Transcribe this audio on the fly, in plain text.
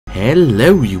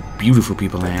Hello you beautiful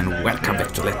people and welcome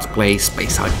back to Let's Play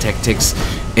Space Hulk Tactics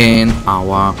in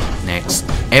our next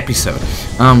episode.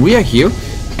 We are here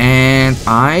and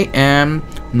I am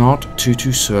not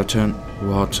too certain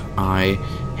what I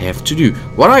have to do.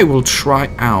 What I will try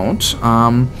out,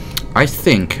 I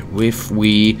think if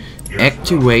we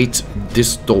activate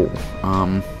this door,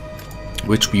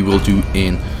 which we will do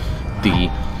in the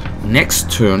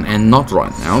next turn and not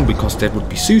right now, because that would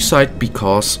be suicide,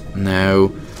 because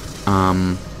now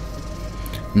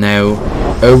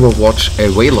Overwatch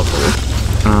available.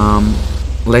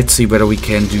 Let's see whether we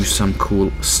can do some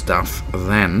cool stuff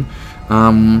then.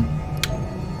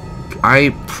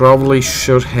 I probably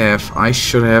should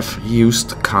have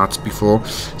used cards before,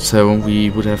 so we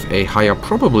would have a higher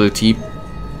probability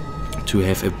to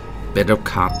have a better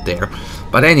card there.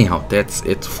 But anyhow, that's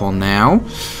it for now.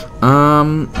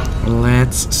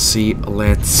 Let's see.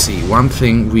 One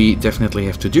thing we definitely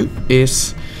have to do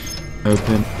is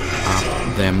open up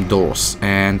them doors.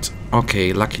 And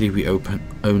okay, luckily we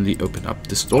only open up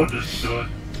this door.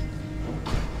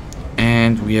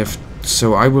 And we have,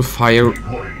 so I will fire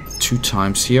 2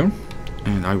 times here,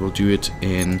 and I will do it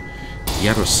in the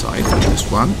other side of this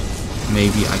one.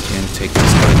 Maybe I can take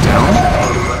this guy down.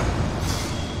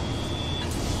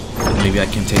 Maybe I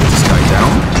can take this guy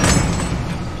down.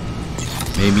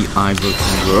 Maybe I will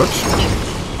convert.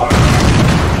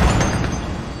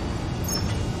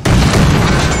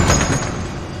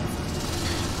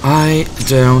 I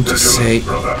don't say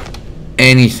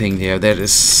anything there. That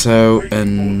is so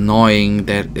annoying.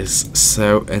 That is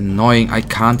so annoying. I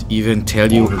can't even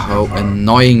tell you how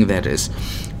annoying that is.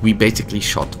 We basically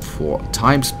shot 4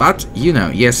 times, but you know,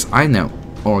 yes, I know.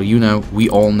 Or you know, we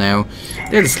all know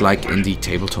that is like in the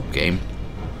tabletop game,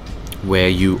 where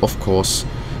you of course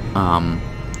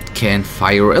can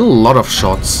fire a lot of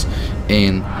shots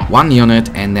in one unit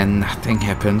and then nothing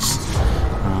happens.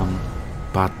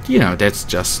 But you know, that's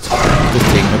just the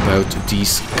thing about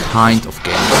these kind of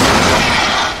games.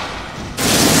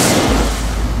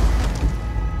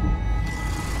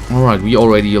 Alright, we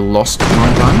already lost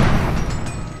one gun.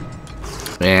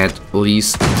 At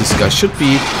least this guy should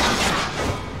be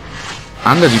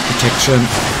under the protection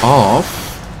of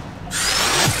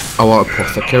our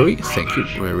apothecary. Thank you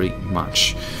very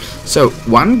much. So,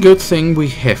 one good thing we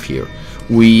have here.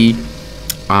 We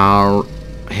are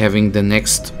having the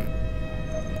next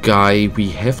guy we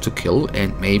have to kill,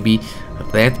 and maybe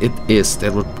that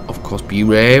would of course be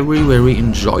very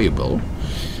enjoyable.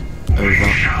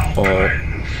 Or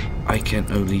I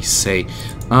can only say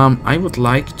I would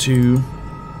like to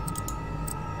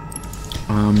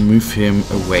move him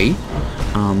away.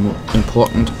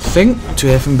 Important thing to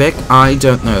have him back. I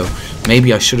don't know,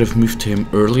 maybe I should have moved him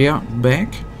earlier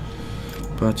back,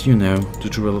 but you know, the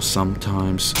drill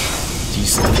sometimes.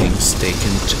 These things, they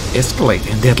can escalate,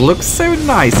 and that looks so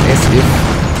nice, as if...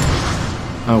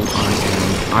 Oh,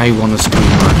 I want to scream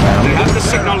right now. We have the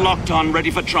signal locked on,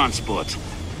 ready for transport.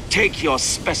 Take your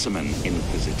specimen,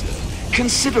 Inquisitor.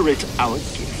 Consider it our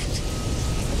gift.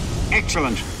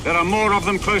 Excellent. There are more of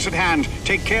them close at hand.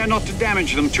 Take care not to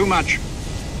damage them too much.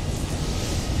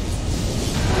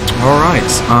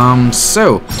 Alright,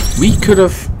 so we could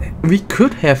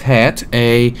have had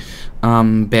a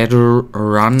better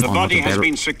run. The body has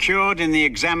been secured in the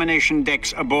examination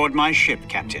decks aboard my ship,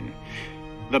 Captain.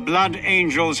 The Blood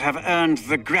Angels have earned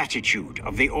the gratitude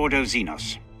of the Ordo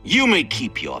Xenos. You may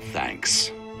keep your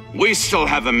thanks. We still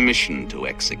have a mission to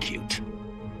execute.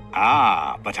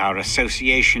 Ah, but our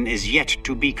association is yet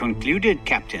to be concluded,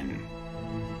 Captain.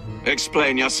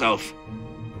 Explain yourself.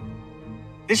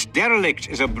 This derelict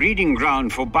is a breeding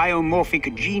ground for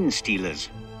biomorphic gene stealers.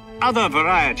 Other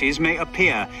varieties may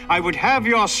appear. I would have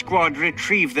your squad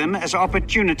retrieve them as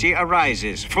opportunity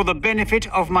arises, for the benefit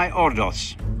of my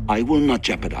Ordos. I will not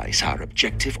jeopardize our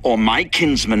objective or my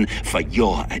kinsmen for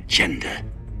your agenda.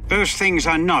 Those things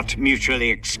are not mutually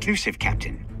exclusive,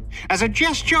 Captain. As a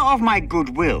gesture of my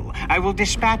goodwill, I will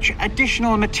dispatch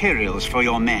additional materials for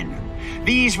your men.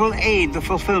 These will aid the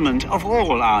fulfillment of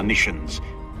all our missions,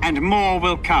 and more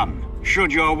will come.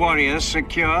 Should your warriors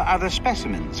secure other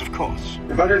specimens, of course.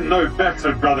 If I didn't know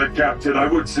better, Brother Captain, I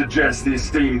would suggest the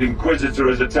esteemed Inquisitor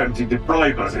is attempting to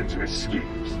bribe us into his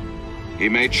schemes. He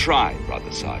may try, Brother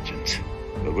Sergeant,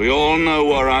 but we all know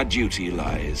where our duty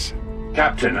lies.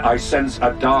 Captain, I sense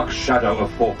a dark shadow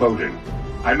of foreboding.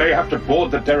 I may have to board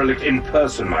the derelict in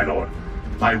person, my lord.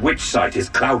 My witch sight is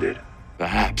clouded.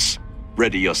 Perhaps.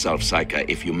 Ready yourself, Psyker,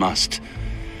 if you must.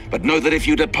 But know that if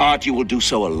you depart, you will do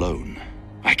so alone.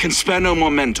 I can spare no more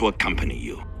men to accompany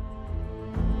you.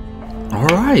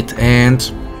 Alright, and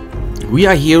we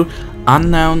are here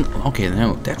Unknown. Okay,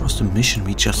 no, that was the mission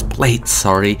we just played.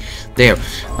 Sorry. There.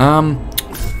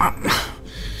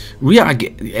 We are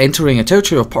entering a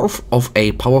territory of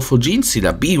a powerful gene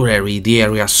stealer. Be wary, the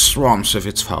area swarms with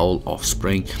its foul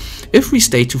offspring. If we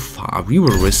stay too far, we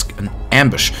will risk an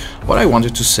ambush. What I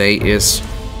wanted to say is,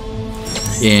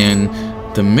 in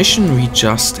the mission we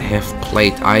just have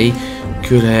played, I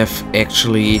could have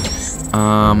actually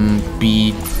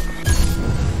be...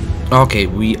 Okay,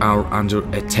 we are under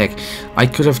attack. I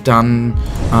could have done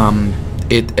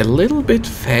it a little bit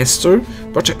faster.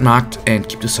 Project marked and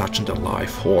keep the sergeant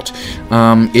alive. Horde.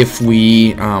 If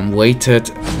we waited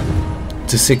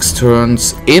the 6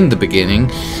 turns in the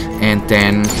beginning and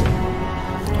then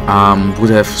would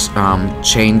have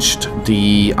changed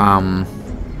the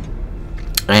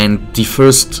and the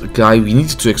first guy we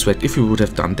needed to extract, if we would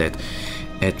have done that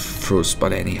at first.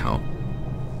 But anyhow,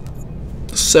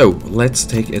 so let's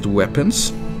take it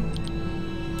weapons.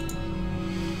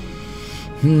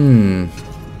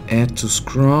 Add to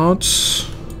scrouts.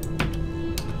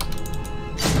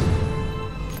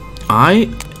 I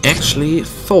actually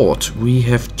thought we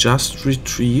have just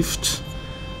retrieved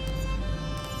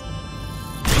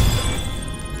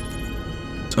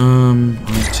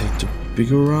I'll take the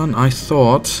bigger one. I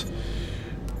thought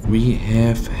we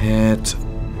have had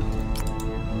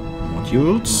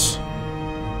modules.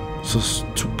 So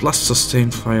to plus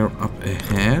sustain fire up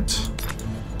ahead.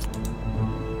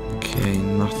 Okay,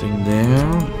 nothing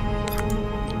there.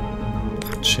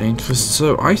 Chain fist.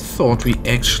 So I thought we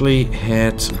actually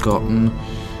had gotten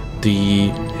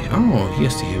the... Oh,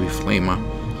 here's the heavy flamer.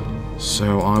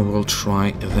 So I will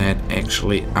try that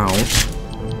actually out.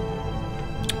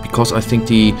 Because I think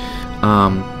the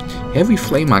heavy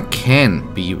flamer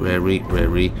can be very,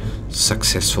 very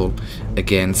successful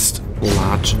against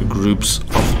large groups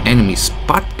of enemies.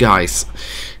 But guys,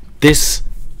 this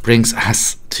brings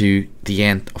us to the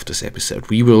end of this episode.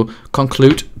 We will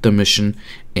conclude the mission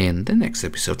in the next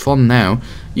episode. For now,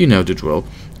 you know the drill.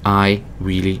 I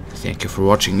really thank you for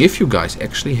watching. If you guys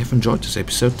actually have enjoyed this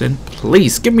episode, then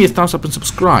please give me a thumbs up and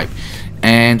subscribe.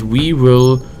 And we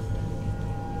will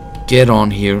get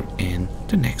on here in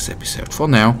the next episode. For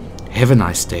now, have a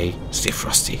nice day. Stay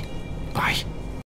frosty. Bye.